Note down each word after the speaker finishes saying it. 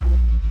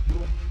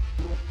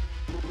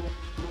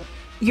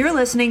You're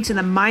listening to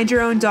the Mind Your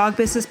Own Dog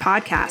Business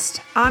podcast.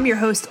 I'm your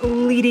host,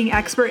 leading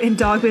expert in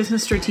dog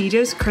business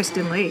strategist,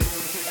 Kristen Lee.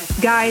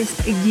 Guys,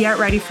 get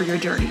ready for your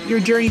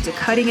journey to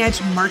cutting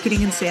edge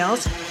marketing and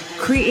sales,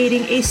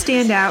 creating a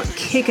standout,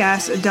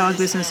 kick-ass dog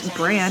business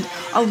brand,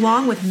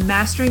 along with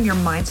mastering your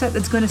mindset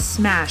that's going to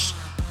smash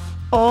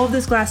all of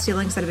those glass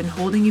ceilings that have been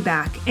holding you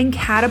back and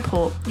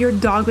catapult your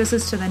dog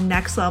business to the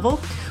next level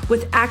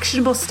with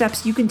actionable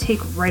steps you can take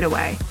right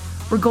away.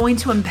 We're going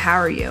to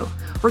empower you.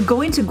 We're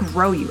going to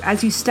grow you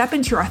as you step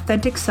into your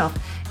authentic self,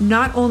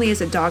 not only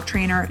as a dog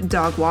trainer,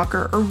 dog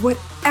walker, or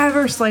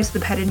whatever slice of the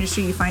pet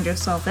industry you find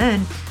yourself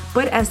in,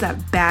 but as that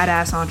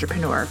badass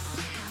entrepreneur.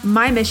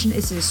 My mission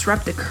is to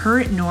disrupt the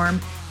current norm,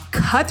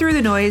 cut through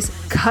the noise,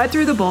 cut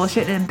through the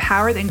bullshit, and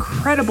empower the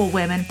incredible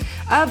women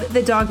of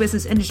the dog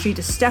business industry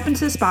to step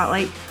into the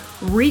spotlight,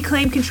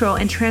 reclaim control,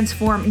 and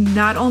transform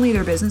not only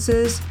their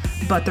businesses,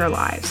 but their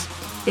lives.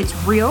 It's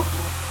real.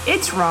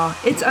 It's raw,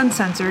 it's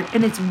uncensored,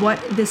 and it's what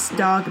this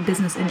dog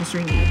business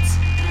industry needs.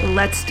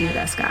 Let's do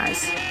this,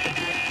 guys.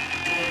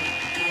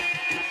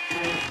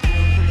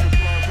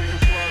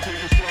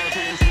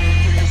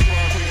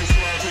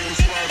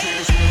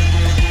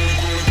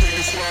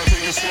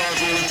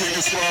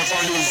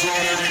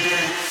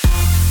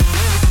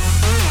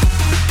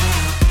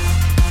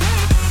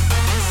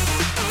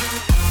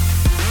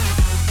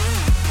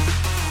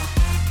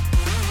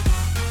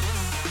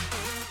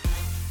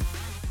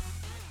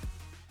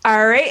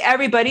 All right,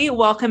 everybody,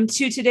 welcome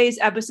to today's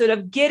episode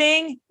of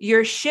Getting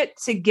Your Shit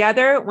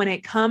Together when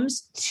it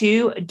comes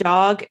to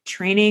dog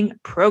training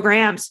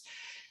programs.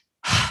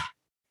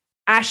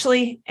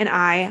 Ashley and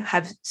I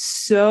have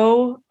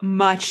so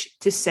much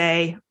to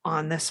say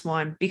on this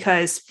one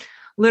because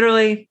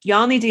literally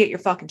y'all need to get your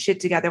fucking shit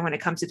together when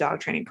it comes to dog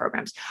training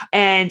programs.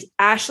 And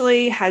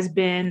Ashley has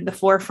been the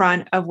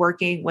forefront of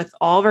working with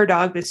all of our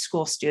dog business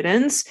school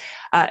students,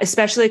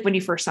 especially like when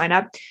you first sign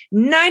up.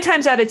 9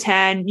 times out of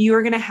 10, you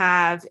are going to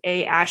have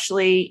a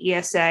Ashley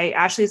ESA.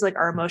 Ashley is like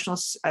our emotional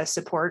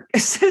support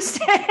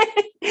assistant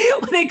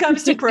when it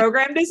comes to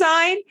program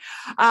design,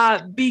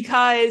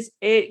 because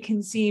it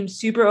can seem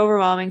super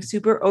overwhelming,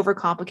 super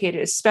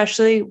overcomplicated,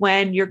 especially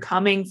when you're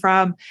coming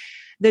from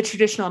the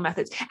traditional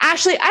methods.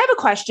 Ashley, I have a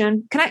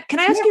question. Can I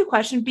ask you a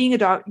question?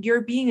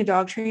 You're being a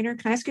dog trainer.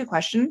 Can I ask you a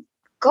question?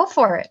 Go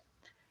for it.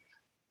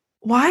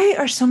 Why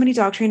are so many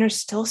dog trainers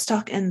still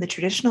stuck in the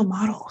traditional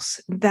models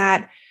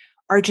that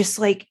are just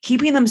like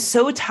keeping them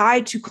so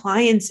tied to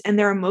clients and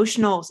their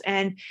emotionals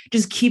and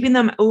just keeping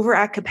them over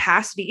at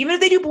capacity, even if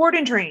they do board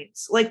and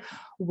trains? Like,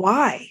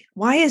 why?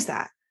 Why is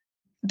that?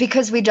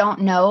 Because we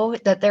don't know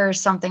that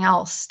there's something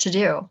else to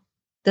do.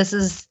 This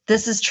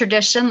is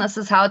tradition. This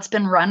is how it's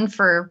been run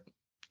for,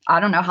 I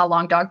don't know how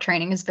long dog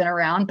training has been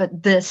around,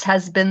 but this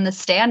has been the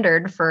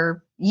standard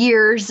for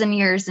years and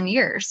years and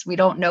years. We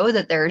don't know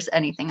that there's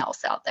anything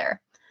else out there.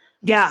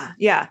 Yeah.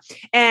 Yeah.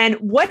 And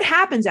what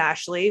happens,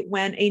 Ashley,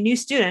 when a new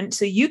student,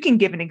 so you can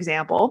give an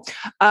example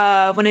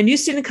of when a new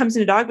student comes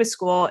into dog business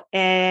school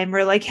and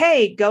we're like,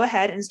 hey, go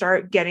ahead and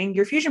start getting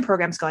your fusion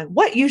programs going.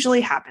 What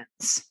usually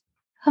happens?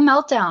 A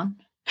meltdown.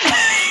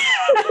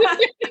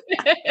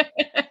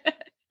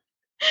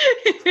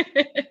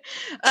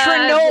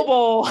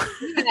 Chernobyl.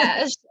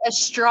 Yeah, a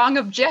strong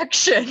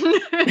objection.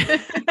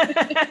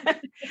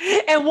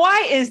 And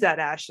why is that,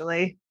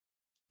 Ashley?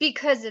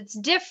 Because it's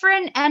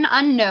different and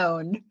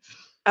unknown.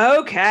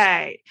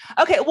 Okay.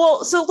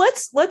 Well, so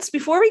let's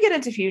before we get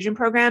into fusion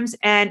programs,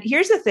 and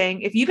here's the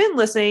thing, if you've been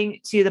listening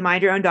to the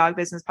Mind Your Own Dog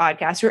Business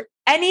podcast for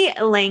any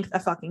length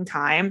of fucking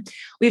time,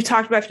 we've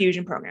talked about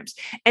fusion programs,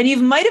 and you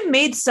might have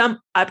made some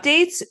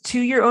updates to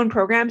your own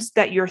programs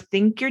that you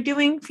think you're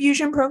doing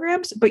fusion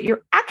programs, but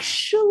you're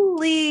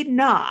actually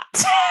not.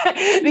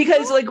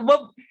 Because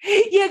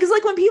because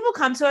when people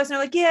come to us and they're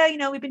like,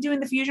 yeah, we've been doing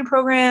the fusion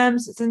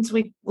programs since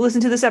we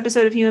listened to this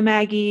episode of You and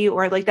Maggie,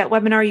 or like that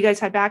webinar you guys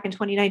had back in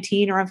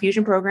 2019 around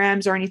fusion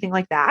programs or anything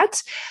like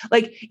that.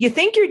 Like, you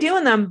think you're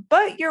doing them,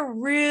 but you're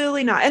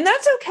really not. And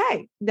that's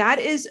okay. That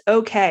is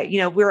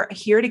okay. We're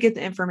here to get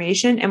the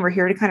information and we're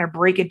here to kind of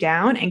break it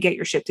down and get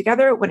your shit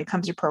together when it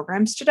comes to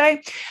programs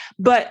today.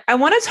 But I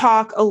want to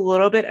talk a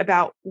little bit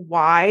about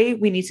why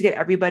we need to get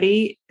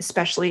everybody,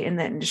 especially in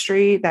the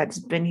industry that's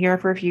been here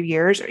for a few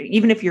years, or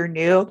even if you're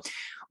new,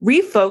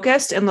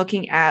 refocused and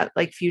looking at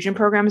like fusion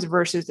programs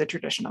versus the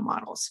traditional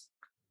models.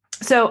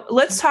 So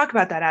let's talk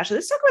about that, Ashley.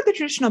 Let's talk about the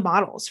traditional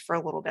models for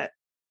a little bit.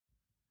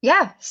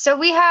 Yeah. So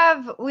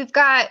we've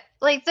got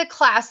like the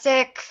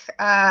classic,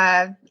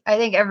 I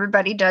think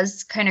everybody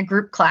does kind of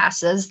group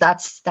classes.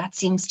 That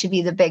seems to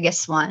be the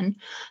biggest one,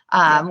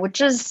 which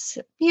is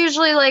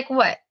usually like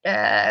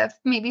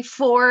maybe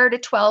 4 to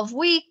 12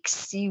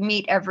 weeks. You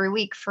meet every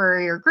week for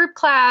your group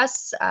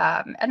class,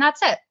 and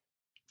that's it.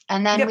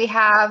 And then we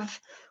have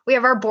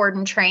our board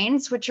and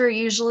trains, which are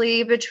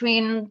usually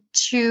between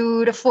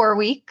 2 to 4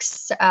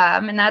 weeks.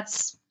 And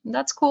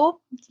that's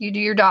cool. You do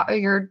your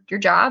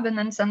job and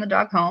then send the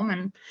dog home,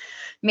 and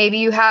maybe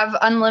you have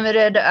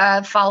unlimited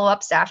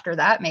follow-ups after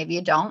that. Maybe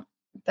you don't.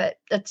 but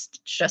it's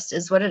just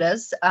is what it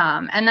is.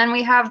 And then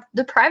we have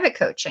the private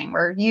coaching,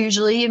 where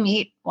usually you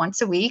meet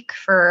once a week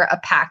for a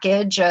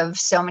package of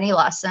so many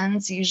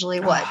lessons,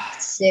 usually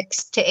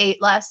 6 to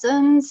 8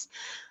 lessons.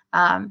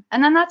 And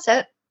then that's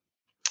it.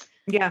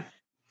 Yeah.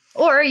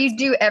 Or you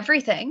do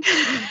everything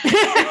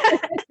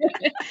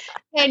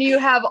and you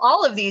have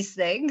all of these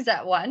things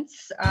at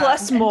once.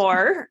 Plus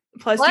more.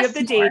 Plus you have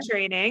the day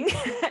training.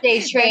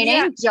 Day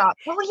training. Job.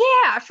 Oh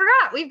yeah, I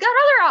forgot. We've got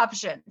other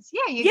options.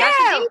 Yeah, you got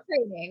the day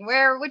training,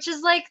 which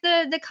is like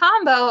the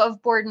combo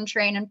of board and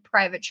train and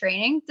private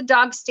training. The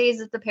dog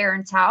stays at the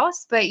parent's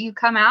house, but you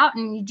come out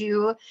and you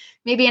do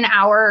maybe an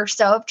hour or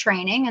so of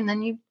training, and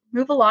then you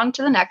move along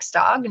to the next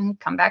dog and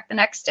come back the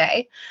next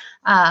day.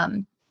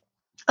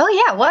 Oh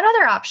yeah. What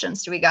other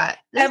options do we got?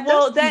 Then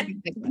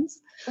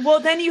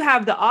you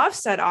have the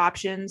offset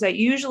options that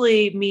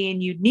usually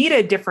mean you need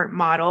a different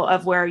model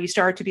of where you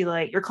start to be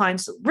like, your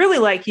clients really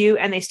like you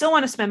and they still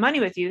want to spend money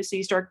with you. So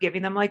you start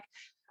giving them like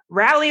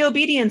rally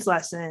obedience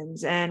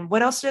lessons, and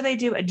what else do they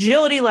do?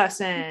 Agility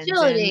lessons,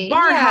 and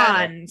barn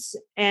hunts,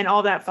 and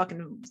all that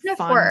fucking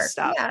fun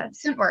stuff. Yeah,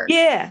 sniff work.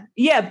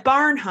 Yeah,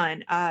 barn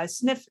hunt,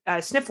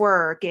 sniff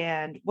work,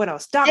 and what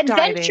else?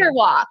 Adventure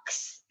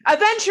walks.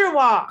 Adventure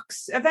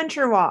walks,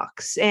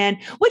 and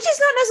which is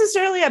not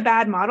necessarily a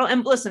bad model.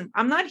 And listen,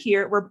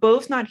 we're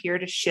both not here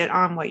to shit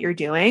on what you're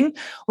doing.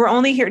 We're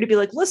only here to be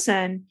like,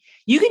 listen,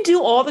 you can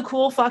do all the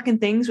cool fucking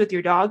things with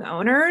your dog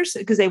owners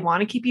because they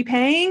want to keep you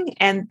paying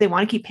and they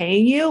want to keep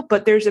paying you,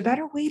 but there's a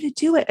better way to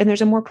do it. And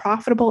there's a more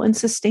profitable and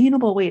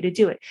sustainable way to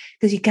do it,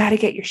 because you got to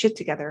get your shit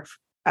together.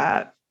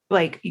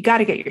 You got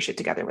to get your shit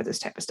together with this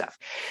type of stuff.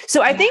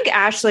 So I think,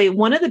 Ashley,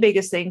 one of the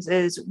biggest things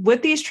is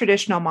with these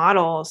traditional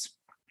models,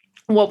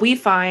 what we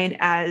find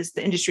as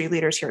the industry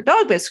leaders here at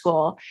Dog Biz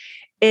School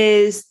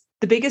is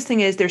the biggest thing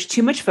is there's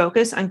too much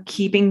focus on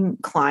keeping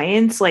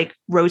clients like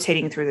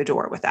rotating through the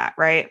door with that,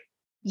 right?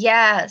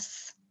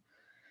 Yes,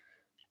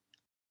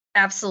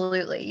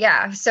 absolutely.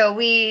 Yeah. So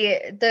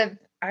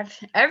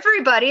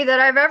everybody that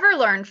I've ever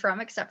learned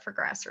from, except for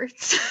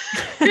Grassroots.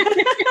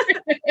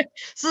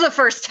 This is the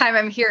first time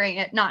I'm hearing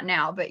it, not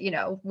now, but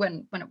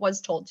when it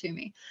was told to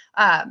me.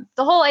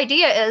 The whole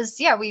idea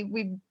is,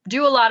 we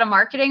do a lot of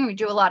marketing, we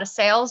do a lot of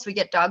sales, we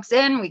get dogs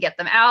in, we get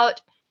them out,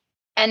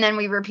 and then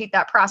we repeat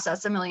that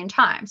process a million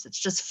times. It's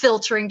just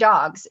filtering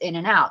dogs in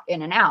and out,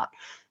 in and out.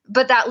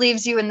 But that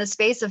leaves you in the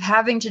space of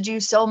having to do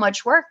so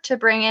much work to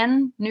bring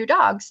in new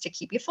dogs to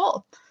keep you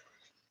full.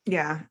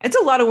 Yeah, it's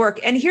a lot of work.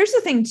 And here's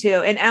the thing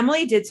too. And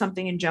Emily did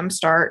something in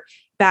Jumpstart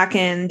back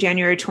in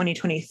January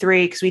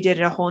 2023, because we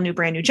did a whole new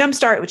brand new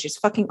Jumpstart, which is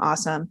fucking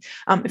awesome.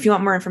 If you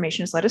want more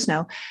information, just let us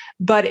know.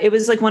 But it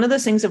was like one of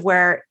those things of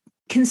where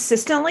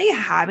consistently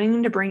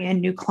having to bring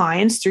in new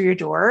clients through your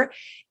door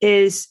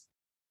is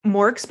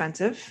more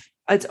expensive.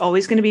 It's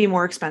always going to be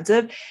more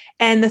expensive.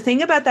 And the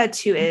thing about that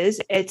too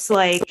is it's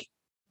like,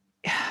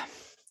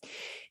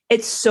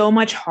 it's so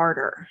much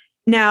harder.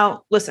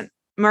 Now, listen,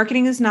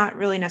 marketing is not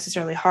really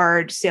necessarily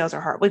hard. Sales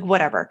are hard, like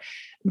whatever.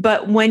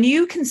 But when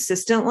you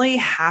consistently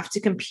have to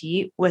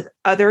compete with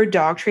other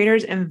dog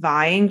trainers and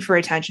vying for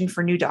attention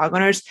for new dog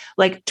owners,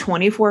 like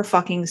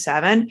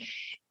 24/7,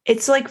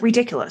 it's like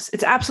ridiculous.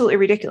 It's absolutely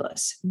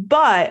ridiculous.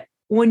 But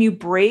when you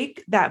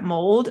break that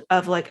mold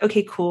of like,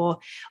 okay,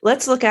 cool,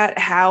 let's look at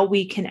how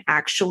we can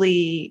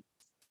actually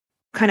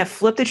kind of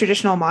flip the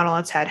traditional model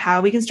on its head,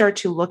 how we can start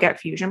to look at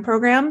fusion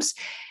programs.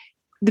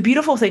 The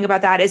beautiful thing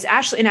about that is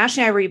Ashley and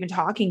I were even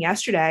talking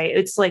yesterday.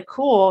 It's like,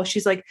 cool.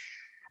 She's like,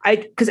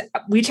 because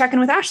we check in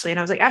with Ashley and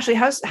I was like, Ashley,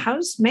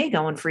 how's May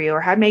going for you?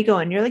 Or how'd May go?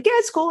 And you're like, yeah,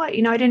 it's cool. I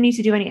didn't need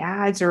to do any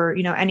ads or,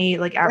 any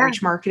like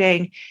outreach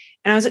marketing.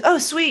 And I was like, oh,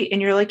 sweet.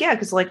 And you're like, yeah,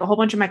 because like a whole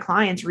bunch of my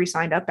clients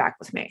re-signed up back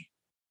with me.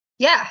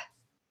 Yeah.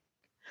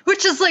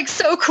 Which is like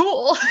so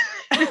cool.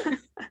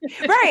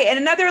 Right.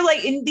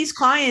 And these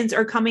clients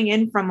are coming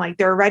in from like,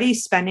 they're already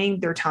spending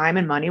their time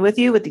and money with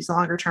you with these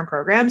longer term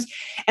programs.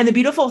 And the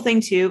beautiful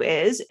thing too,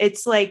 is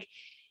it's like,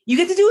 you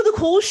get to do the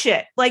cool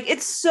shit. Like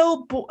it's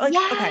so,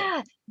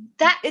 okay.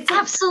 It's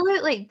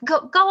absolutely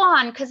go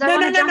on. Cause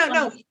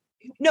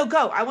No,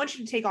 go. I want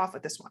you to take off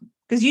with this one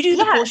because you do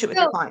the cool shit with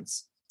your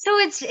clients. So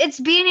it's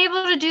being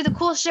able to do the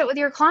cool shit with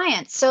your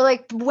clients. So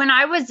like when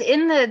I was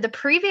in the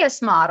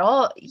previous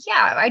model,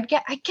 I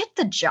get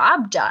the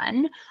job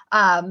done.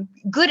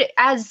 Good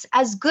as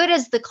good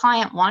as the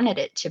client wanted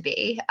it to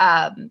be.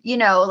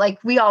 Like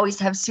we always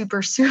have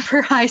super,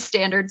 super high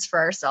standards for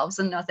ourselves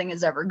and nothing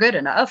is ever good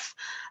enough.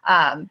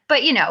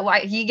 But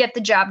you get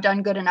the job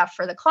done good enough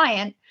for the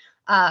client.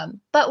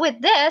 But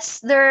with this,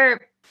 they're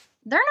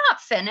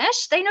not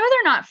finished. They know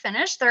they're not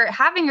finished. They're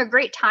having a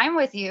great time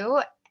with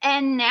you.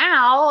 And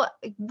now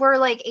we're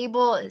like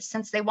able,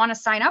 since they want to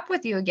sign up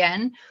with you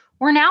again,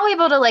 we're now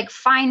able to like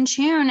fine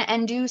tune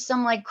and do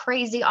some like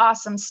crazy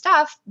awesome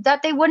stuff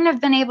that they wouldn't have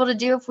been able to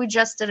do if we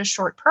just did a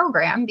short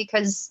program,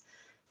 because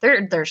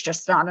there's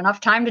just not enough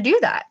time to do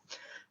that.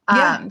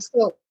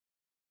 So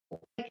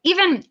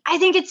I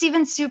think it's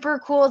even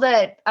super cool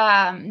that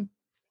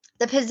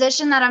the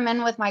position that I'm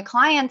in with my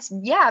clients,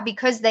 yeah,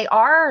 because they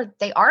are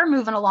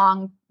moving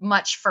along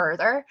much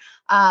further.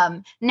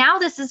 Now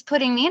this is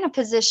putting me in a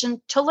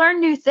position to learn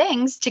new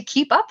things to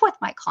keep up with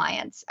my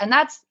clients. And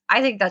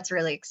I think that's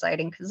really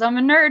exciting because I'm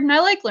a nerd and I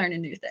like learning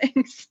new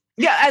things.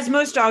 Yeah, as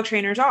most dog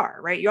trainers are,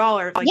 right? Y'all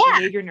are like Yeah.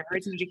 behavior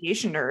nerds and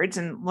education nerds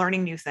and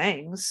learning new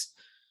things.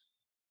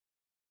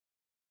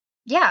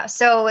 Yeah,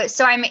 so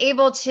I'm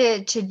able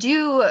to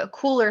do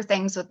cooler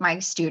things with my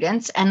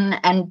students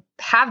and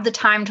have the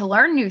time to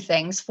learn new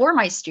things for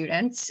my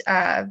students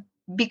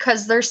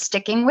because they're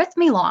sticking with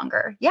me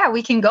longer. Yeah,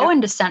 we can go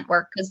into scent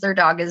work because their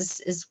dog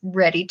is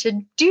ready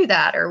to do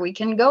that, or we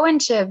can go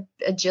into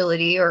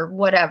agility or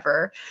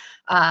whatever,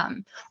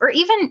 or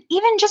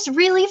even just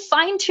really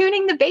fine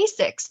tuning the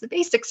basics. The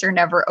basics are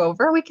never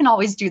over. We can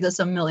always do this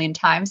a million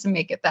times and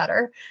make it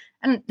better.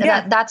 And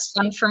that's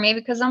fun for me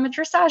because I'm a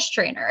dressage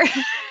trainer.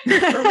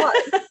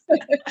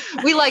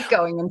 We like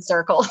going in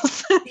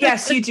circles.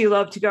 Yes, you do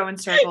love to go in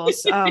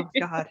circles. Oh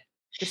God,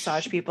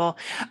 dressage people.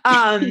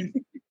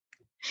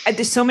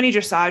 There's so many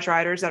dressage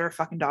riders that are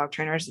fucking dog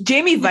trainers.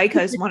 Jamie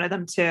Vika is one of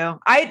them too.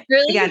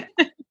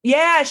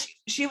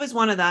 She was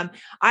one of them.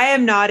 I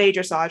am not a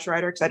dressage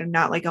rider because I do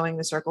not like going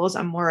in circles.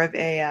 I'm more of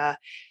a,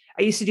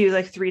 I used to do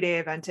like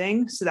 3-day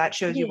eventing. So that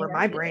shows you where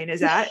my brain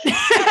is at.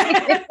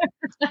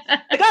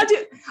 Like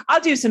I'll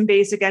do some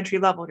basic entry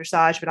level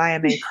dressage, but I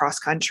am a cross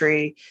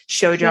country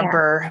show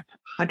jumper,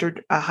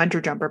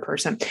 100 jumper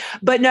person.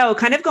 But no,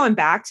 kind of going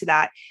back to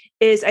that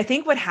is I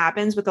think what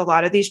happens with a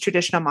lot of these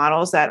traditional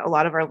models that a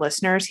lot of our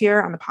listeners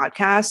here on the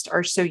podcast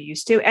are so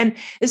used to. And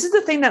this is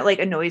the thing that like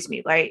annoys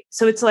me, right?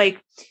 So it's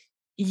like,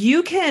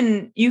 you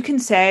can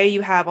say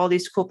you have all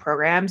these cool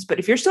programs, but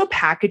if you're still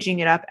packaging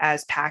it up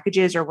as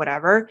packages or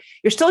whatever,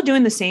 you're still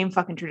doing the same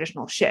fucking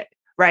traditional shit.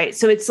 Right.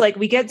 So it's like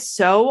we get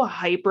so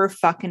hyper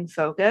fucking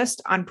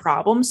focused on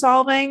problem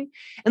solving.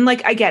 And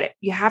like, I get it.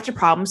 You have to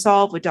problem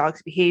solve with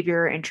dogs'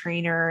 behavior and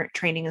training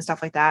and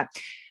stuff like that.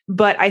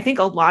 But I think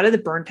a lot of the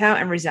burnt out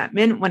and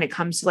resentment when it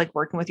comes to like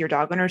working with your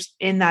dog owners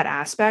in that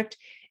aspect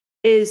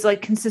is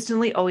like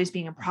consistently always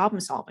being in problem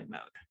solving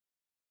mode.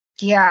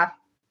 Yeah.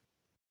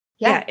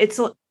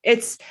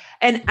 It's,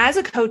 and as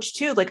a coach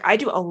too, like I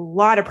do a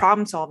lot of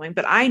problem solving,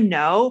 but I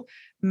know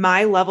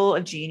my level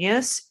of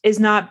genius is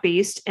not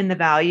based in the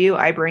value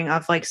I bring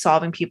of like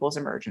solving people's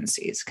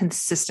emergencies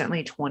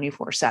consistently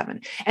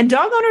 24/7. And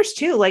dog owners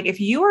too. Like if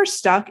you are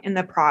stuck in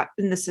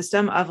the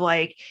system of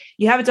like,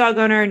 you have a dog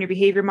owner and your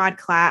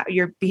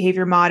your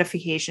behavior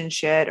modification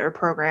shit or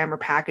program or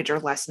package or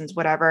lessons,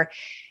 whatever.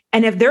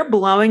 And if they're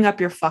blowing up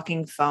your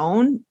fucking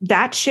phone,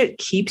 that shit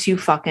keeps you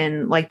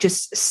fucking like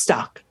just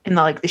stuck in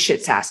the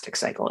shit-tastic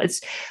cycle.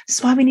 It's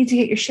why we need to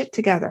get your shit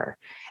together.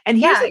 And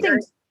here's the thing.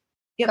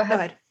 Yep, go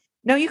ahead.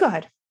 No, you go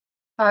ahead.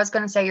 I was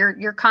going to say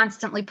you're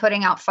constantly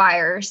putting out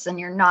fires and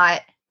you're not,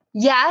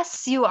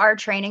 yes, you are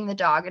training the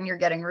dog and you're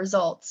getting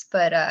results,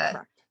 but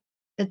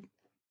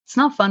it's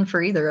not fun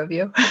for either of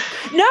you.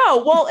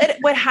 No, well,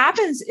 what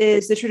happens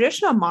is the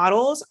traditional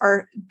models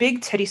are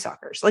big titty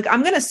suckers. Like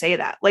I'm going to say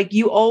that, like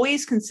you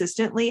always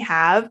consistently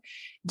have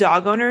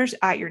dog owners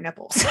at your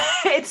nipples.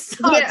 It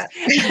sucks.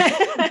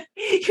 Yeah.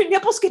 Your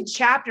nipples get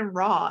chapped and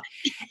raw.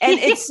 And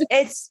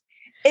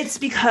it's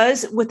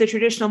because with the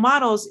traditional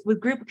models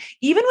with group,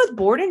 even with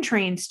board and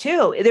trains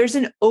too, there's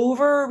an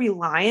over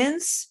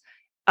reliance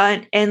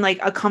and like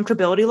a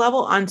comfortability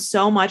level on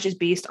so much is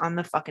based on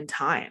the fucking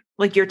time,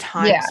 like your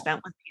time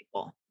spent with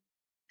people.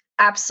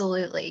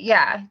 Absolutely.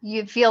 Yeah.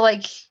 You feel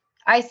like,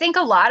 I think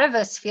a lot of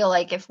us feel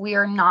like if we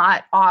are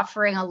not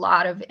offering a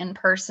lot of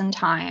in-person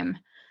time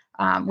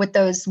with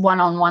those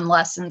one-on-one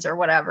lessons or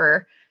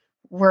whatever,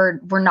 we're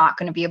not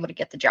going to be able to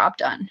get the job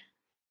done.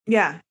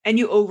 Yeah. And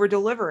you over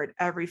deliver it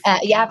every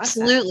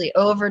absolutely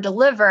over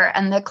deliver.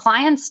 And the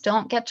clients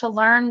don't get to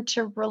learn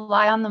to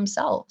rely on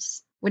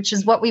themselves, which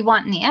is what we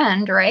want in the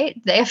end,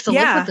 right? They have to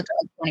live with the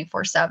dog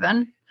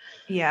 24/7.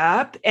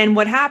 Yep. And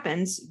what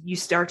happens, you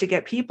start to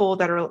get people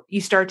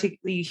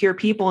you hear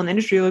people in the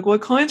industry like, well,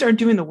 clients aren't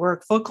doing the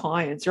work. Fuck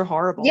clients. You're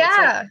horrible.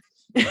 Yeah.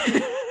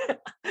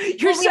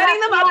 You're setting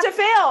them up to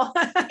fail.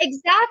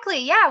 Exactly.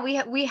 Yeah.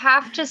 We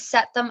have to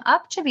set them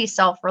up to be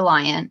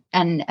self-reliant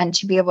and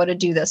to be able to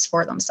do this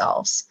for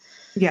themselves.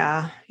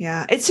 Yeah.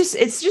 Yeah. It's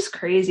just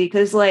crazy.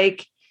 Cause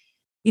like,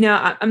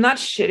 I'm not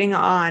shitting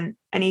on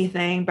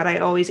anything, but I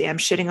always am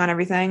shitting on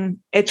everything.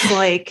 It's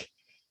like,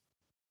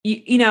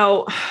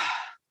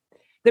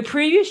 the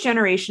previous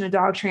generation of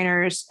dog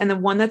trainers and the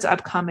one that's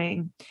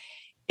upcoming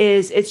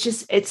it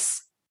just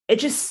sets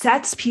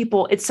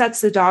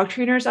the dog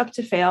trainers up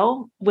to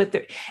fail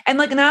and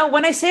like now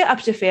when I say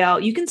up to fail,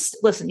 you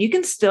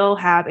can still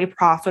have a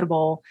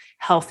profitable,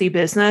 healthy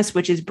business,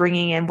 which is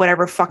bringing in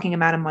whatever fucking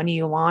amount of money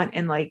you want.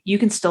 And like, you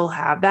can still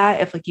have that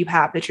if like you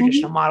have the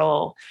traditional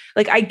model,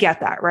 like I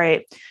get that.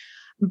 Right.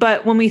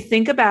 But when we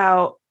think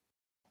about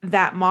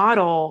that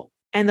model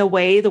and the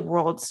way the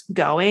world's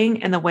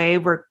going and the way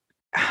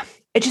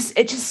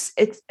it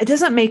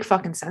doesn't make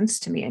fucking sense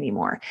to me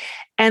anymore.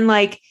 And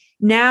like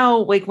now,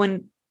 like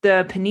when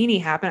the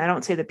panini happened, I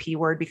don't say the P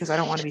word because I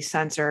don't want to be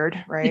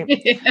censored. Right.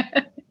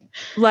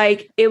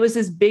 like it was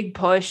this big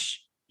push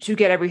to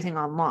get everything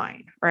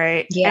online.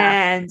 Right.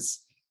 Yeah. And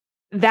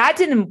that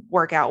didn't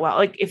work out well.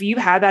 Like if you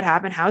had that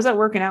happen, how's that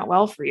working out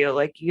well for you?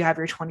 Like you have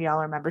your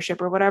 $20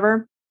 membership or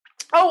whatever.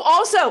 Oh,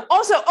 also,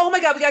 oh my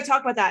God, we got to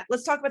talk about that.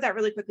 Let's talk about that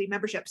really quickly.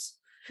 Memberships.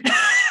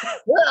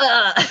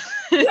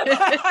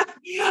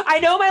 I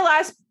know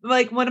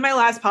one of my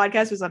last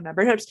podcasts was on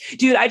memberships.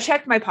 Dude, I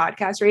checked my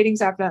podcast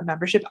ratings after that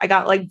membership. I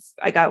got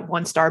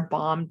 1-star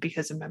bombed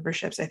because of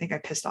memberships. I think I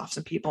pissed off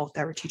some people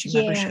that were teaching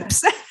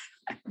memberships.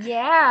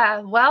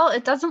 Yeah. Well,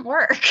 it doesn't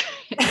work.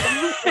 It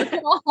doesn't work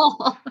at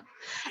all.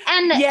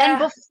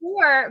 And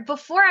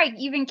before I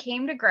even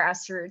came to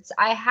Grassroots,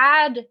 I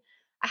had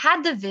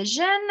the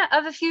vision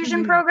of a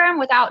fusion program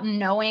without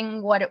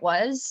knowing what it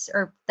was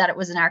or that it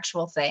was an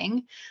actual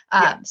thing.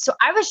 So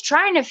I was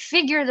trying to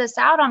figure this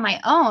out on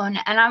my own,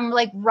 and I'm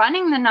like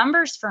running the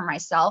numbers for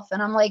myself.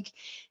 And I'm like,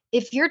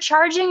 if you're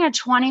charging a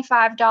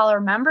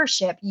 $25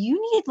 membership, you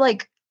need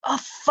like a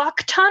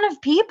fuck ton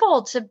of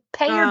people to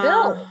pay your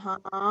bill.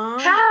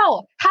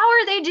 How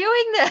are they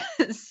doing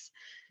this?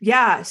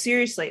 Yeah,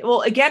 seriously.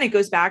 Well, again, it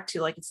goes back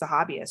to like, it's the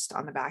hobbyist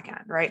on the back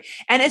end, right?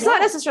 And it's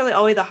not necessarily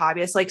always the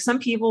hobbyist. Like some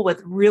people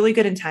with really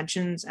good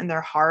intentions in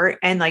their heart,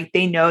 and like,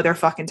 they know they're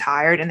fucking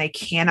tired and they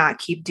cannot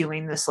keep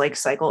doing this like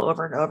cycle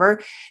over and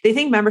over. They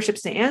think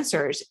membership's the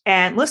answers.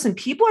 And listen,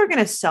 people are going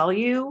to sell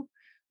you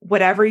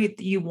whatever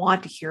you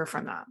want to hear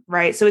from them,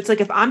 right? So it's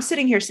like, if I'm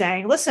sitting here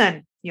saying,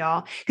 listen,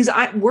 y'all,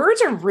 because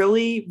words are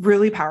really,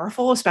 really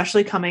powerful,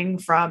 especially coming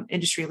from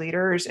industry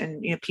leaders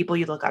and people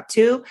you look up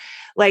to.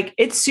 Like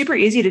it's super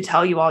easy to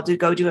tell you all to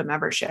go do a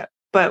membership.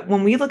 But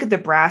when we look at the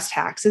brass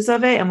taxes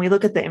of it and we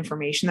look at the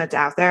information that's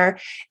out there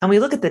and we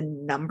look at the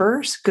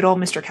numbers, good old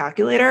Mr.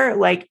 Calculator,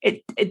 like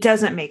it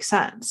doesn't make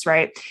sense.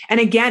 Right. And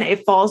again,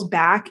 it falls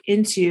back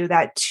into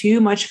that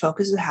too much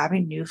focus of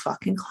having new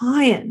fucking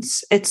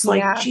clients. It's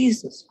like,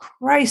 Jesus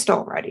Christ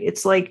already.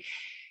 It's like,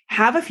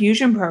 have a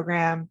fusion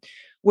program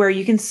where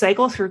you can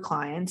cycle through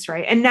clients.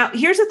 Right. And now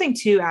here's the thing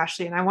too,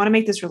 Ashley, and I want to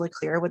make this really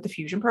clear with the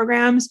fusion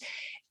programs.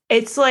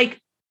 It's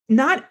like,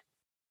 not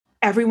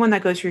everyone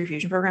that goes through your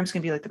fusion program is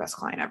going to be like the best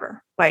client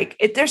ever.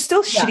 Like there's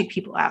still shitty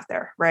people out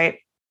there. Right.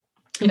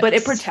 Yes. But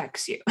it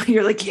protects you.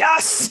 You're like,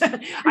 yes,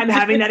 I'm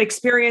having that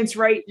experience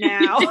right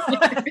now.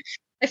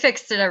 I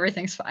fixed it.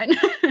 Everything's fine.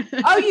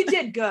 Oh, you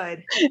did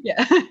good.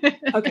 Yeah.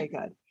 Okay,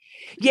 good.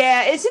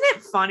 Yeah. Isn't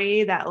it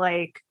funny that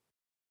like,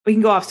 we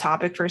can go off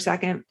topic for a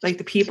second. Like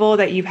the people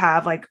that you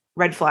have like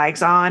red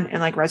flags on and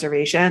like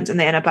reservations and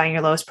they end up buying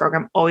your lowest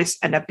program always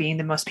end up being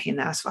the most pain in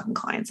the ass fucking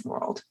clients in the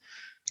world.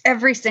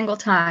 Every single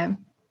time.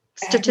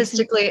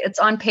 Statistically, it's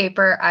on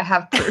paper. I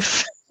have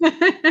proof.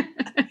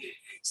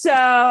 So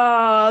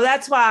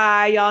that's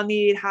why y'all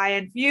need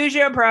high-end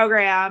fusion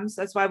programs.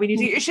 That's why we need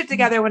to get your shit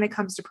together when it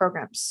comes to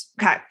programs.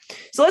 Okay.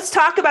 So let's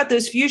talk about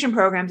those fusion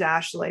programs,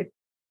 Ashley.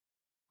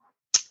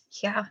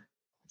 Yeah.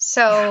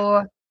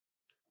 So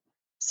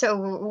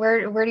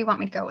where do you want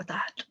me to go with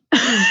that?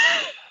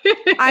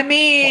 I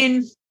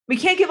mean, we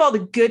can't give all the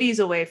goodies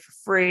away for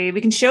free. We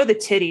can show the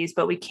titties,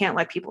 but we can't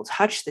let people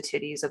touch the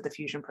titties of the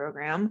fusion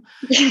program.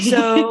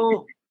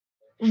 So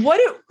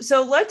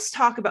let's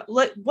talk about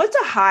what's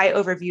a high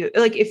overview.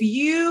 Like if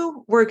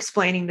you were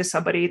explaining to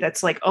somebody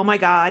that's like, oh my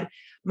God,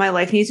 my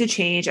life needs to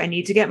change. I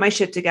need to get my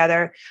shit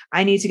together.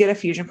 I need to get a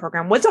fusion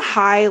program. What's a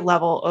high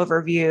level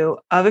overview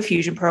of a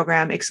fusion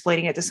program,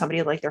 explaining it to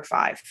somebody like they're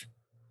 5?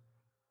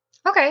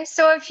 Okay.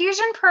 So a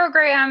fusion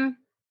program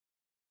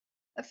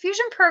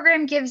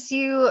gives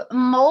you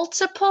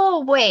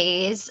multiple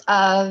ways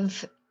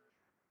of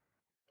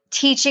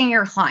teaching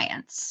your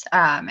clients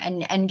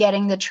and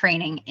getting the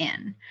training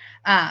in.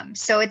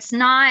 So it's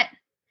kind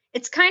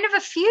of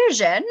a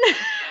fusion,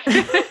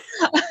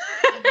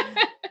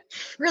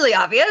 really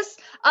obvious,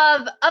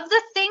 of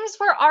the things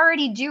we're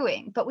already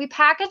doing, but we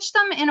package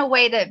them in a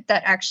way that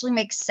actually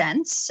makes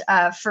sense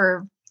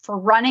for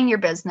running your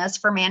business,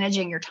 for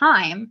managing your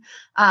time.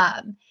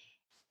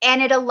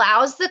 And it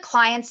allows the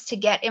clients to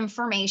get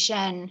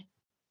information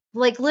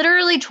like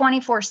literally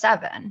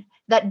 24/7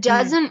 that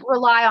doesn't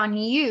rely on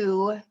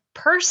you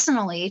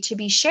personally to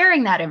be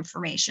sharing that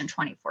information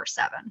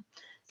 24/7.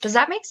 Does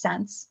that make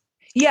sense?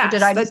 Yeah,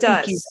 that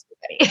does.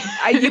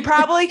 You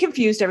probably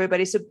confused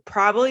everybody. So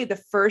probably the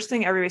first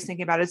thing everybody's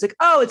thinking about is like,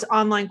 oh, it's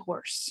online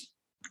course.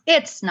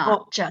 It's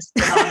not just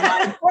an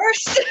online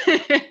course.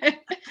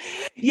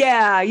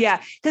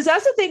 Yeah. Because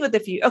that's the thing with the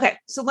fusion. Okay.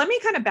 So let me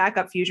kind of back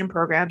up fusion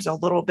programs a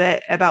little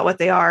bit about what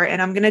they are.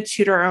 And I'm going to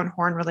toot our own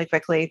horn really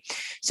quickly.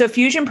 So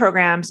fusion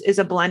programs is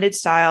a blended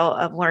style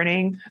of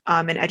learning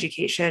and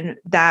education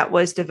that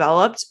was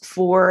developed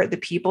for the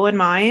people in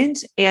mind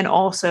and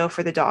also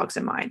for the dogs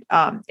in mind.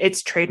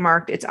 It's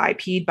trademarked, it's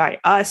IP'd by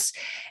us.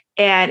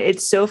 And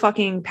it's so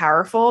fucking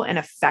powerful and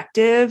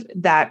effective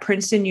that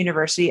Princeton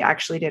University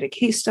actually did a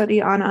case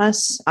study on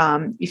us.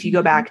 If you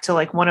go back to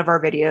like one of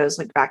our videos,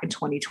 like back in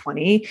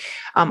 2020,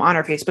 on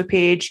our Facebook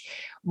page,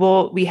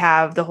 we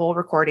have the whole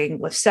recording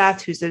with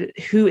Seth,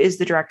 who is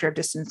the director of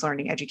distance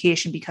learning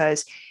education,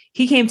 because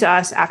He came to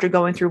us after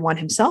going through one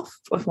himself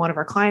with one of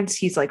our clients.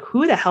 He's like,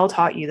 who the hell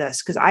taught you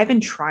this? Because I've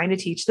been trying to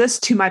teach this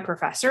to my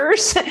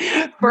professors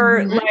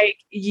for like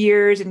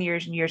years and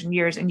years and years and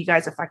years. And you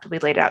guys effectively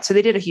laid it out. So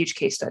they did a huge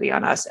case study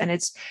on us, and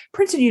it's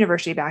Princeton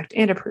University backed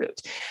and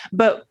approved.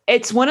 But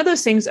it's one of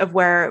those things of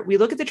where we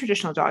look at the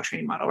traditional dog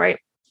training model, right?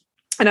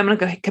 And I'm going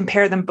to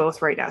compare them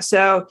both right now.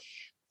 So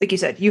like you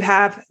said, you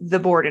have the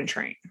board and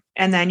train,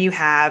 and then you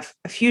have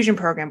a fusion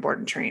program board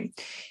and train.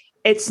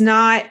 It's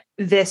not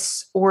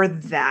this or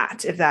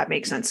that, if that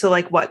makes sense. So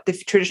like what the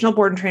traditional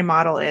board and train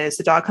model is,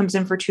 the dog comes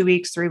in for 2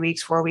 weeks, 3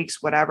 weeks, 4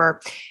 weeks,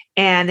 whatever.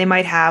 And they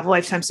might have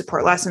lifetime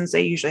support lessons.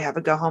 They usually have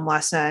a go home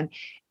lesson.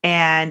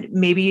 And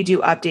maybe you do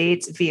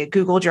updates via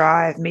Google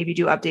Drive, maybe you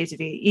do updates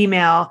via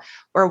email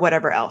or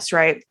whatever else,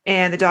 right?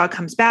 And the dog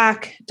comes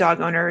back,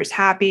 dog owner is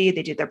happy,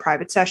 they did their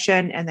private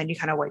session, and then you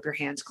kind of wipe your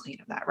hands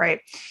clean of that, right?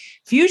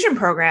 Fusion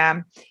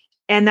program,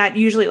 and that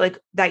usually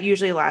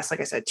lasts, like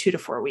I said, 2 to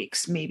 4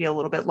 weeks, maybe a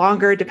little bit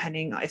longer,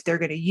 depending if they're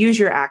going to use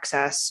your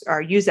access or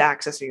use the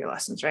access of your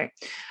lessons, right?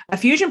 A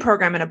fusion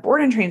program in a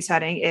board and train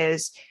setting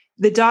is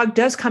the dog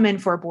does come in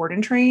for a board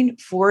and train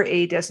for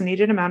a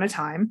designated amount of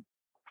time,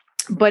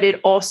 but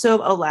it also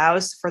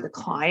allows for the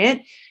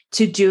client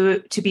to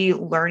be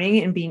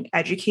learning and being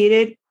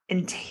educated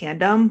in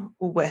tandem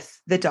with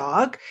the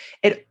dog.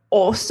 It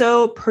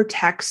also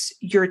protects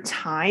your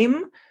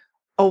time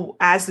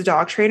as the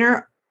dog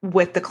trainer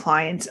with the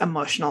client's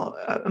emotions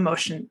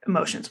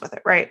with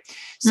it, right?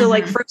 So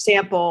like, for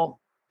example,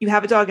 you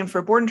have a dog in for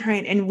a board and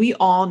train, and we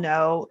all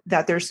know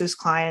that there's those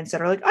clients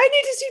that are like, I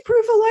need to see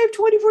proof of life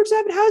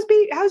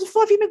 24/7. How's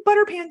Fluffy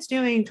McButterpants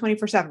doing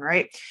 24/7,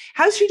 right?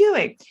 How's she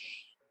doing?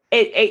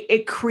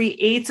 It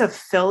creates a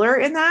filler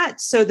in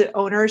that. So the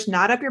owner's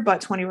not up your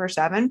butt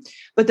 24/7,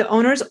 but the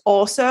owner's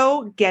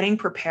also getting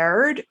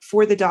prepared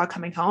for the dog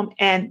coming home,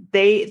 and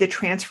the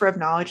transfer of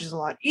knowledge is a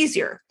lot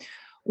easier.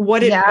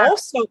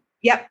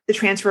 The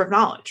transfer of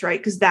knowledge, right?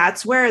 Because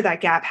that's where that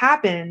gap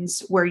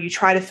happens, where you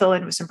try to fill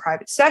in with some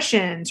private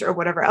sessions or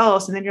whatever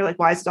else. And then you're like,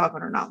 why is the dog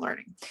owner not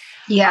learning?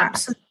 Yeah.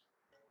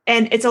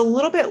 And it's a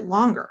little bit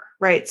longer,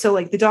 right? So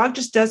like the dog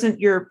just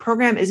your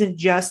program isn't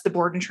just the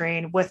board and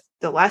train with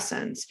the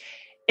lessons.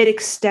 It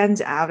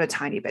extends out a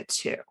tiny bit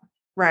too,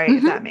 right?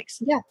 If that makes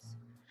sense.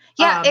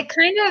 Yeah. It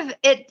kind of,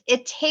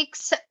 it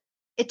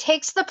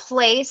takes the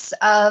place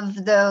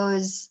of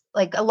those,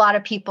 like a lot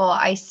of people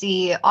I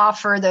see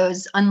offer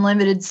those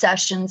unlimited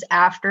sessions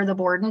after the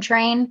board and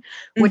train,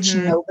 which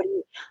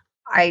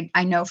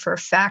I know for a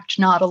fact,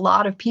 not a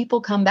lot of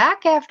people come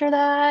back after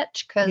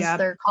that because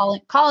they're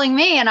calling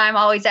me, and I'm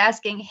always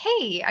asking,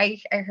 hey,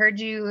 I heard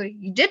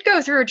you did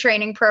go through a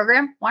training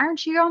program. Why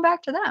aren't you going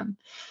back to them?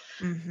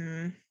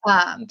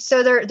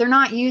 So they're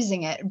not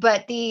using it,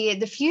 but the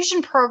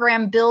fusion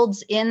program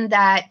builds in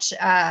that,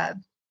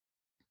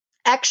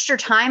 extra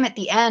time at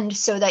the end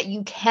so that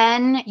you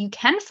can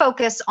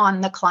focus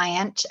on the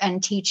client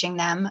and teaching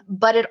them,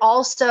 but it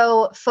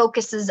also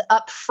focuses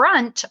up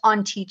front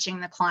on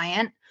teaching the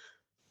client.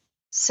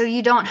 So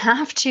you don't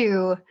have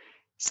to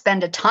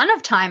spend a ton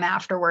of time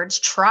afterwards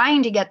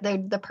trying to get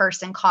the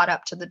person caught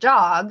up to the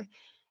dog.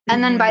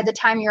 And then by the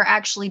time you're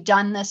actually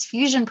done this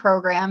fusion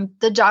program,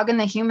 the dog and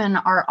the human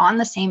are on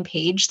the same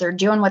page. They're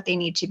doing what they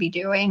need to be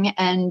doing.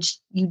 And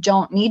you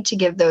don't need to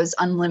give those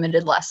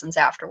unlimited lessons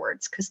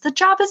afterwards because the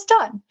job is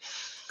done.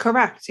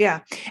 Correct. Yeah.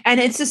 And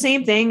it's the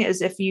same thing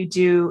as if you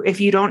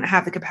don't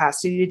have the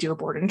capacity to do a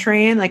board and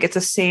train, like it's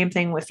the same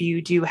thing if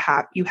you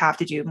have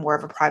to do more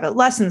of a private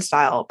lesson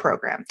style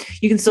program.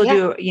 You can still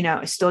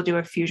do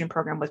a fusion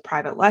program with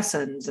private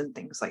lessons and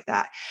things like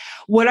that.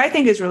 What I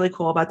think is really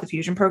cool about the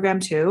fusion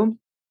program too,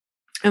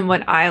 and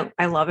what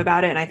I love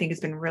about it, and I think it's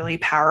been really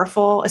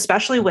powerful,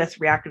 especially with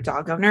reactive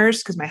dog owners,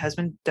 because my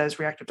husband does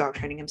reactive dog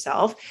training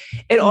himself.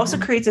 It also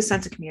creates a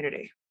sense of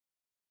community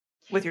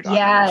with your dog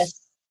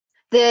owners.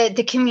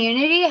 The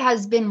community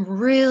has been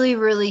really,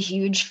 really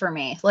huge for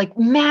me, like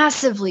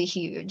massively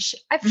huge.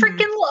 I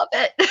freaking love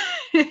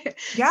it.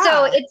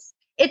 So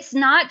it's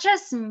not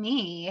just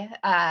me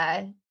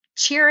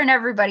cheering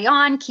everybody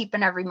on,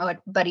 keeping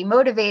everybody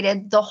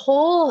motivated. The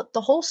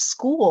whole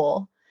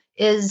school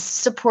is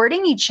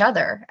supporting each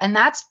other, and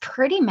that's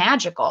pretty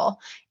magical.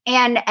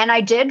 And I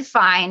did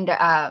find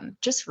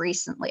just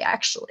recently,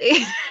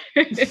 actually,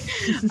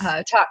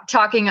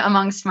 talking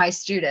amongst my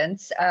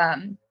students,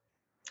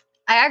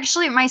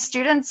 my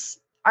students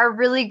are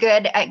really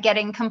good at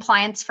getting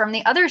compliance from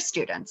the other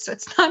students. So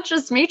it's not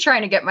just me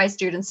trying to get my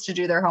students to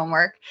do their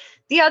homework.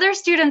 The other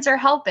students are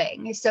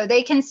helping. So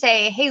they can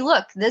say, hey,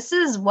 look, this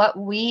is what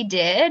we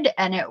did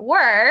and it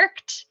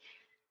worked.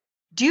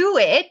 Do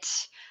it.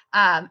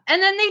 And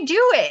then they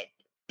do it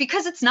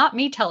because it's not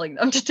me telling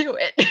them to do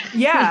it.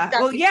 Yeah.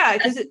 Well, yeah.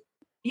 Because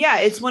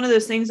it's one of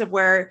those things of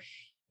where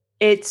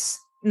it's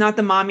not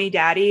the mommy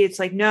daddy. It's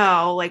like,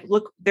 no, like,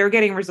 look, they're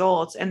getting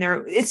results, and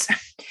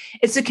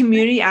it's a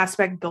community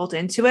aspect built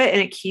into it,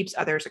 and it keeps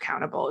others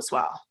accountable as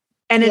well.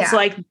 And it's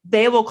like,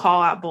 they will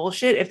call out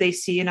bullshit if they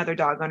see another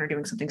dog owner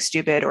doing something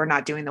stupid or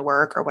not doing the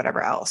work or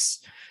whatever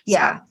else.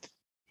 Yeah. So,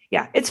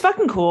 yeah. It's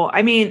fucking cool.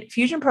 I mean,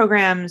 fusion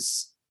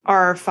programs,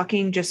 are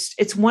fucking just,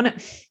 it's one,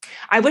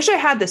 I wish I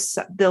had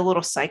the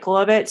little cycle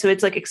of it. So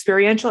it's like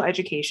experiential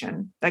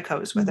education that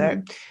goes with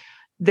it.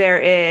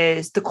 There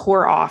is the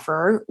core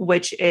offer,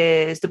 which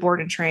is the board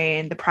and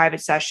train, the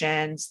private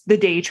sessions, the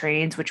day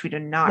trains, which we do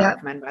not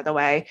recommend, by the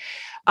way.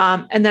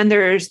 And then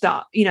there's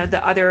the,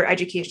 the other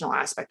educational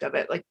aspect of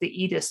it, like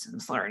the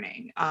e-distance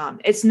learning.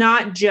 It's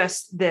not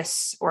just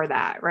this or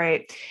that,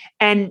 right?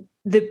 And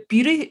the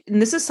beauty, and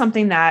this is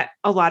something that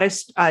a lot of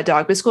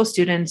dog biz school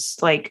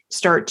students like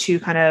start to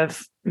kind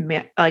of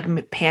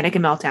panic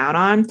and melt down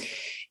on,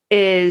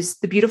 is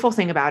the beautiful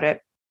thing about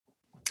it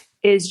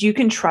is you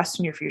can trust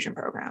in your fusion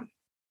program.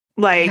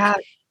 Like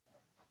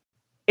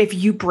if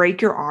you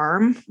break your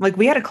arm, like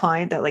we had a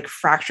client that like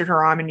fractured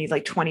her arm and needed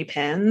like 20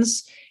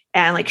 pins,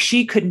 and like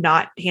she could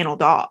not handle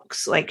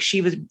dogs. Like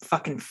she was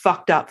fucking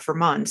fucked up for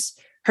months.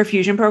 Her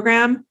fusion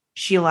program,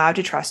 she allowed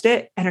to trust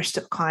it, and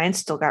her clients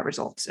still got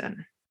results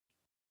in.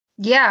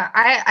 Yeah,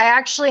 I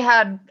actually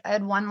had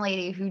one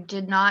lady who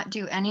did not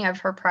do any of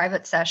her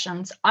private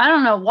sessions. I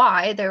don't know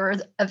why. They were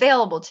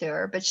available to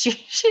her, but she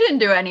didn't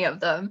do any of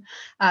them,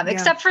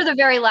 except for the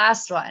very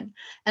last one.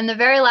 And the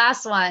very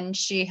last one,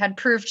 she had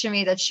proved to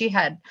me that she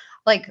had,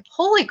 like,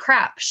 holy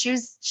crap, she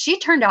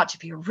turned out to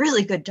be a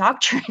really good dog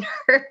trainer.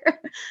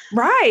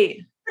 Right.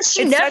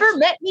 She never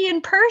met me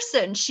in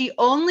person. She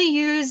only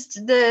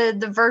used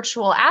the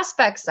virtual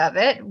aspects of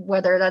it,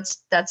 whether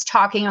that's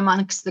talking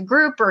amongst the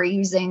group or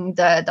using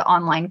the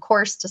online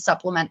course to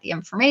supplement the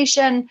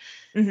information,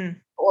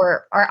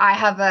 or I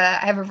have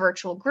a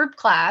virtual group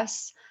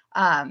class.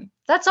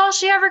 That's all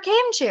she ever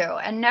came to,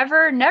 and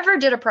never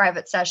did a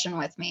private session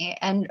with me.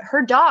 And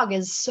her dog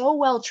is so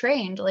well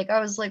trained. Like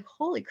I was like,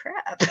 holy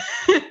crap.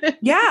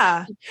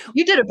 Yeah.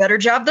 You did a better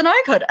job than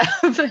I could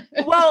have.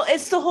 Well,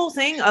 it's the whole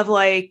thing of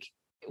like,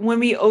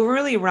 when we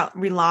overly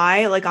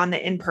rely like on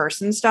the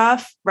in-person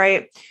stuff,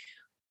 right?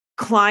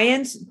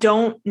 Clients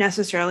don't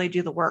necessarily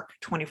do the work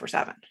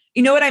 24/7.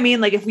 You know what I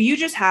mean? Like if you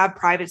just have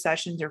private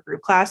sessions or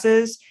group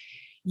classes,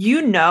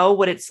 you know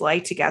what it's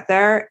like to get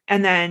there.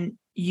 And then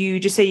you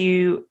just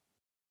say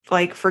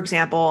like, for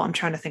example, I'm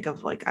trying to think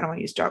of like, I don't want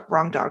to use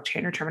wrong dog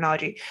trainer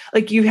terminology.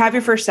 Like you have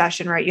your first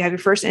session, right? You have your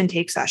first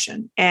intake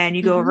session and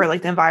you go over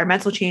like the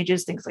environmental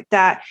changes, things like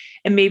that.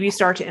 And maybe you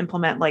start to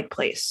implement like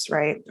place,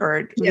 right?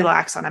 Or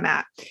relax on a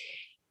mat.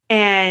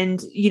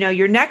 And,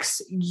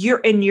 you're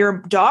in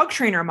your dog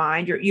trainer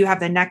mind, you have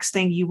the next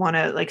thing you want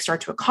to like start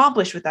to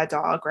accomplish with that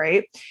dog.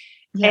 Right.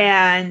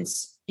 Yeah. And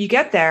you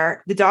get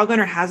there, the dog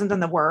owner hasn't done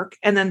the work.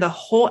 And then the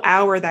whole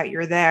hour that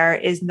you're there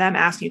is them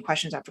asking you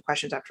questions after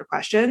questions after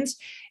questions.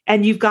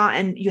 And you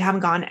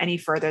haven't gone any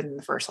further than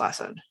the first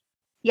lesson.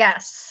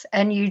 Yes.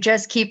 And you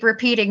just keep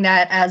repeating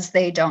that as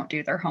they don't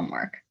do their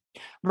homework.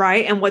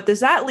 Right. And what does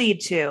that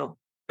lead to?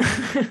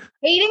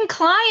 Hating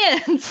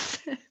clients,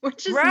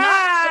 which is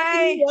not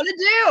something you want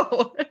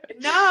to do.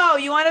 No,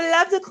 you want to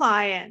love the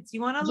clients.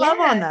 You want to love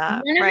on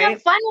them. You want to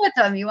have fun with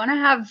them. You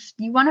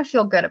want to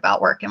feel good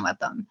about working with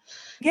them.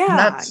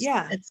 Yeah.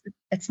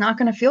 It's not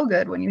going to feel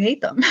good when you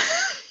hate them.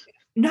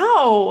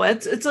 No,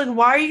 it's like,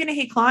 why are you going to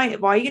hate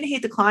client? Why are you going to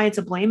hate the clients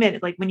and blame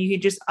it? Like when you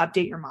can just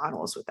update your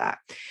models with that.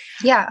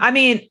 Yeah. I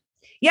mean,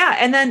 yeah.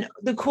 And then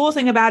the cool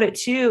thing about it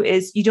too,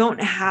 is you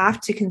don't have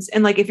to,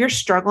 and like, if you're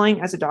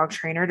struggling as a dog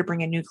trainer to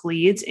bring in new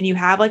leads and you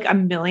have like a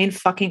million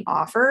fucking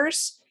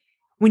offers,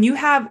 when you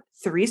have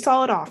 3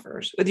 solid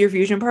offers with your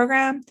fusion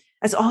program,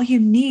 that's all you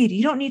need.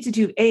 You don't need to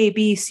do A,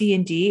 B, C,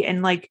 and D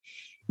and like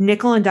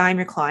nickel and dime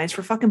your clients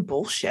for fucking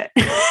bullshit.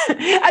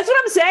 That's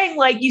what I'm saying.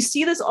 Like you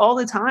see this all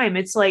the time.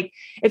 It's like,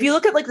 if you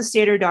look at like the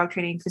standard dog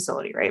training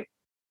facility, right?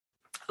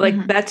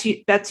 Like Bets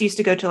used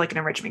to go to like an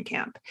enrichment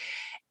camp.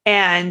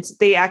 And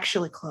they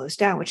actually closed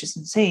down, which is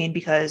insane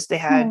because they're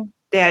fine.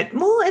 They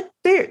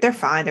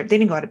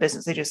didn't go out of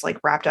business. They just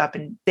like wrapped up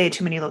and they had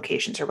too many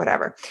locations or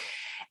whatever.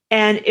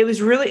 And it was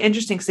really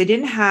interesting because they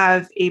didn't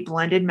have a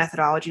blended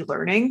methodology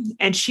learning.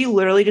 And she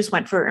literally just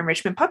went for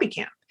enrichment puppy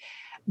camp.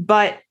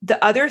 But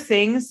the other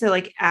things to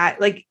like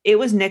add, like it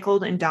was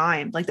nickeled and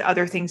dimed, like the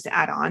other things to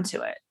add on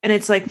to it. And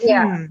it's like,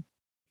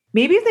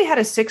 maybe if they had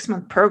a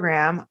 6-month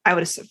program, I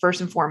would have, first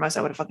and foremost,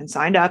 I would have fucking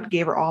signed up,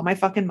 gave her all my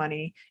fucking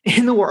money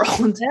in the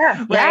world.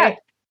 Yeah. Right.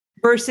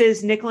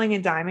 Versus nickeling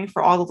and diming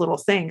for all the little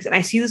things. And I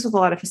see this with a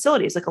lot of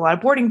facilities, like a lot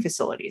of boarding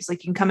facilities.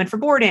 Like you can come in for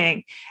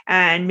boarding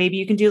and maybe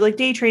you can do like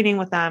day training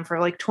with them for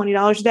like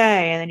 $20 a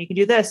day. And then you can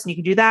do this and you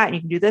can do that and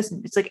you can do this.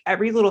 And it's like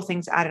every little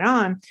thing's added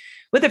on.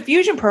 With a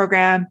fusion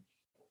program,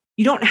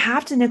 you don't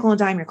have to nickel and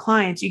dime your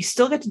clients. You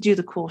still get to do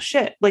the cool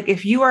shit. Like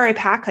if you are a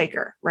pack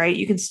hiker, right?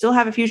 You can still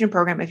have a fusion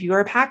program if you are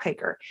a pack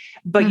hiker,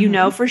 but you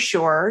know for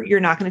sure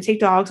you're not going to take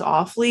dogs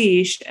off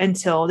leash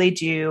until they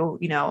do,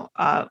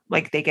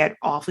 like they get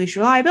off leash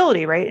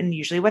reliability, right? And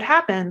usually what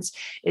happens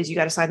is you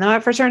got to sign them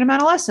up for a certain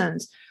amount of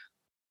lessons.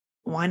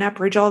 Why not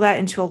bridge all that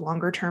into a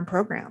longer term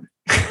program?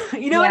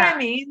 You know what I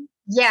mean?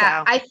 Yeah,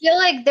 so. I feel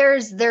like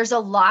there's a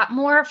lot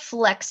more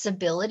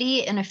flexibility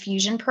in a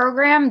fusion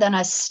program than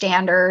a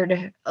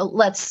standard.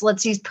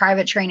 Let's use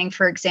private training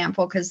for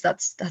example, because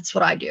that's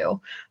what I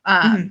do.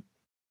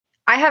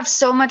 I have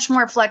so much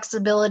more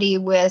flexibility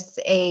with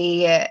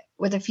a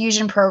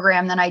fusion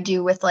program than I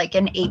do with like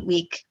an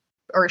 8-week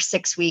or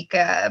 6-week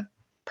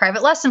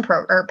private lesson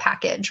or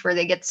package where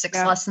they get 6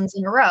 lessons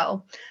in a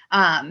row.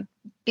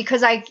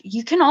 Because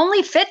you can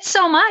only fit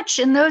so much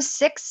in those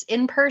 6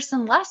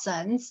 in-person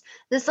lessons.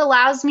 This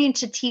allows me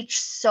to teach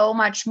so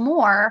much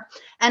more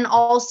and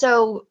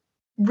also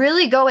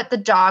really go at the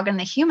dog and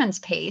the human's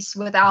pace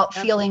without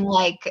feeling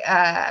like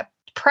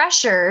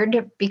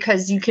pressured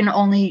because you've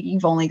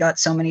only got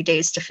so many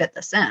days to fit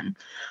this in.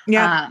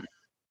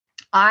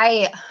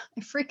 I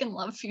freaking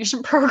love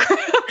fusion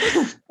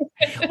programs.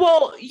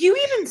 Well, you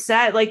even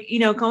said, like,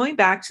 going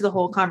back to the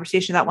whole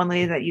conversation, that one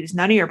lady that used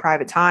none of your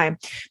private time,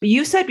 but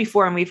you said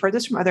before, and we've heard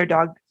this from other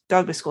dog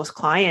schools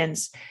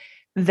clients,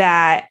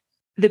 that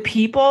the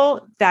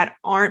people that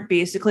aren't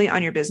basically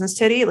on your business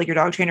titty, like your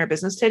dog trainer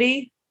business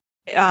titty,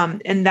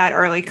 and that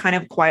are like kind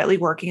of quietly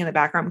working in the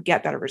background,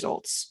 get better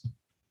results.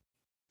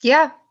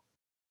 Yeah,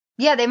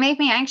 they make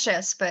me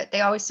anxious, but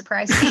they always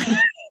surprise me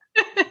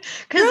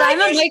because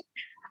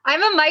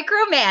I'm a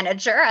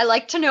micromanager. I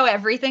like to know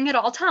everything at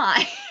all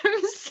times.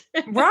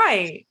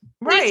 Right.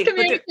 Please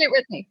communicate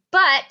with me.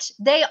 But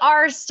they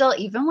are still,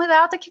 even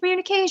without the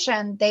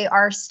communication, they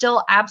are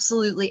still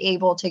absolutely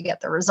able to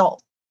get the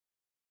result.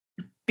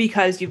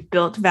 Because you've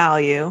built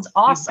value. It's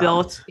awesome.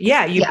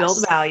 You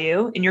built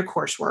value in your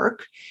coursework.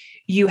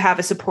 You have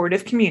a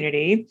supportive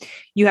community.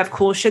 You have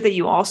cool shit that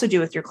you also do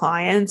with your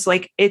clients.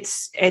 Like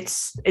it's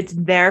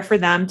there for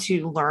them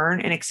to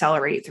learn and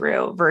accelerate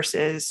through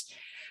versus,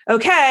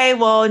 okay,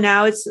 well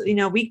now it's,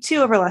 week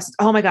 2 of our lesson.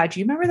 Oh my God. Do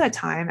you remember that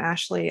time,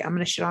 Ashley? I'm going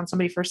to shit on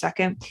somebody for a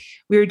second.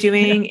 We were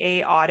doing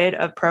a audit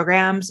of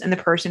programs and the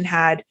person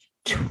had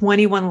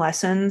 21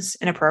 lessons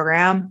in a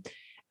program.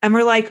 And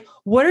we're like,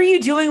 what are you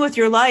doing with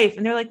your life?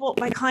 And they're like, well,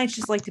 my clients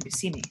just like to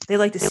see me. They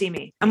like to see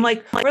me. We're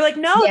like,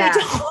 no, they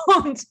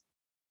don't.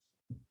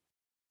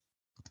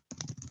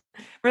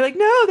 We're like,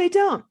 no, they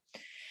don't.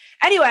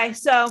 Anyway,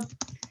 so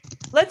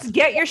let's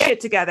get your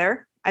shit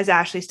together as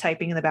Ashley's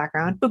typing in the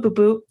background. Boop,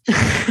 boop,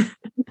 boop.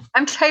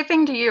 I'm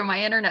typing to you.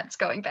 My internet's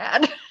going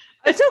bad.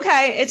 It's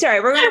okay. It's all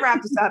right. We're going to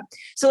wrap this up.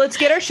 So let's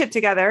get our shit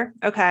together.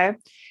 Okay.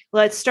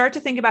 Let's start to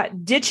think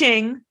about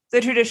ditching the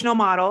traditional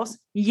models.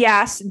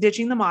 Yes,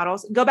 ditching the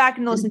models. Go back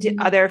and listen to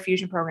other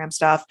fusion program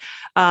stuff.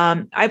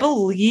 I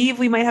believe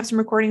we might have some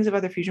recordings of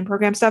other fusion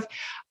program stuff.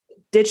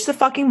 Ditch the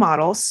fucking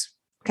models.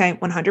 Okay.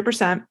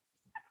 100%.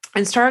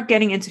 And start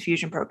getting into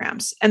fusion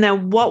programs. And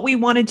then what we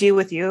want to do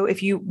with you,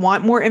 if you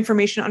want more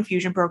information on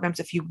fusion programs,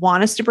 if you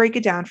want us to break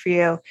it down for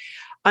you,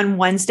 on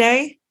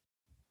Wednesday,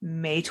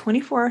 May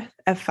 24th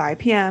at 5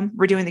 p.m.,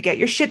 we're doing the Get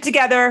Your Shit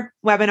Together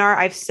webinar.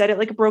 I've said it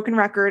like a broken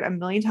record a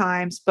million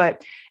times,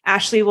 but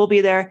Ashley will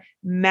be there.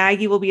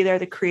 Maggie will be there,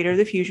 the creator of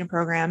the fusion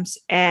programs,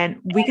 and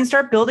we can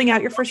start building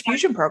out your first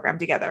fusion program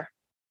together.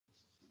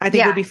 I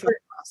think it'll be fun.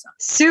 Awesome.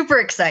 Super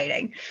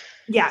exciting.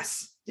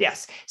 Yes.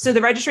 So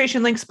the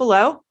registration link's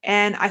below,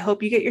 and I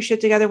hope you get your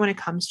shit together when it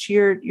comes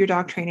to your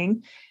dog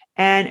training.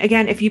 And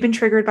again, if you've been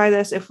triggered by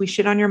this, if we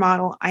shit on your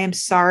model, I am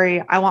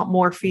sorry. I want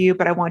more for you,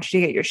 but I want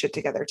you to get your shit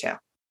together too.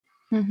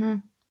 Mm-hmm.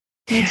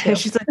 Me too.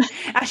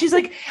 She's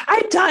like,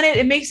 I've done it.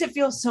 It makes it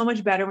feel so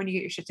much better when you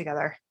get your shit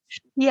together.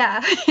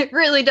 Yeah, it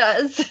really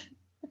does.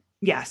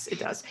 Yes, it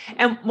does.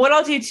 And what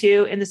I'll do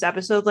too in this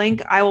episode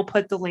link, I will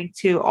put the link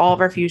to all of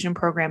our fusion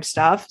program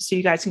stuff. So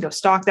you guys can go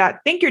stalk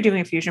that. Think you're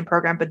doing a fusion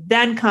program, but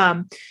then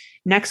come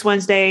next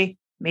Wednesday,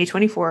 May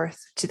 24th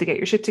to the Get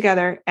Your Shit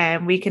Together,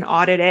 and we can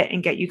audit it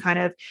and get you kind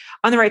of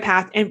on the right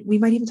path. And we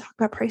might even talk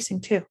about pricing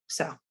too.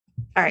 So, all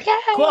right,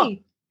 cool.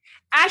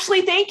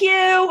 Ashley, thank you.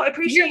 I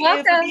appreciate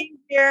you for being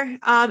here.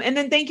 And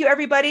then thank you,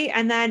 everybody.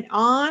 And then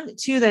on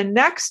to the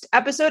next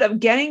episode of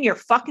getting your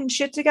fucking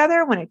shit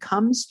together when it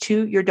comes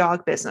to your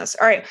dog business.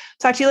 All right.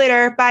 Talk to you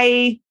later.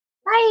 Bye.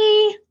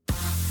 Bye.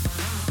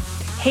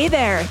 Hey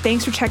there.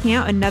 Thanks for checking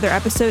out another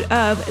episode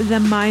of the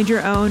Mind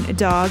Your Own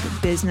Dog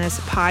Business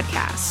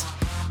podcast.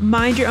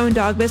 Mind Your Own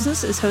Dog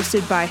Business is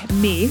hosted by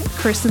me,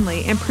 Kristen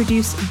Lee, and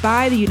produced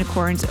by the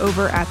unicorns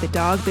over at the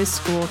Dog Biz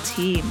School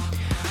team.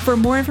 For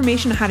more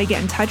information on how to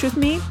get in touch with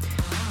me,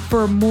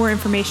 for more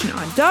information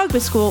on Dog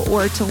Biz School,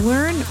 or to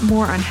learn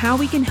more on how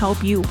we can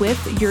help you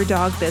with your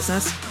dog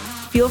business,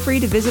 feel free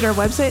to visit our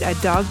website at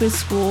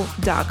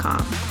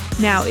dogbizschool.com.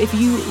 Now, if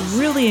you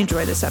really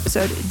enjoyed this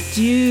episode,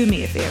 do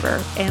me a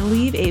favor and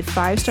leave a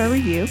 5-star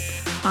review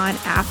on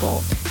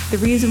Apple. The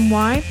reason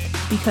why?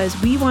 Because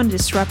we want to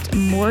disrupt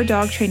more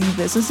dog training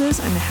businesses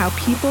and how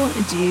people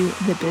do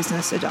the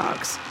business of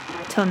dogs.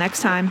 Till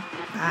next time,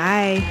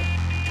 bye.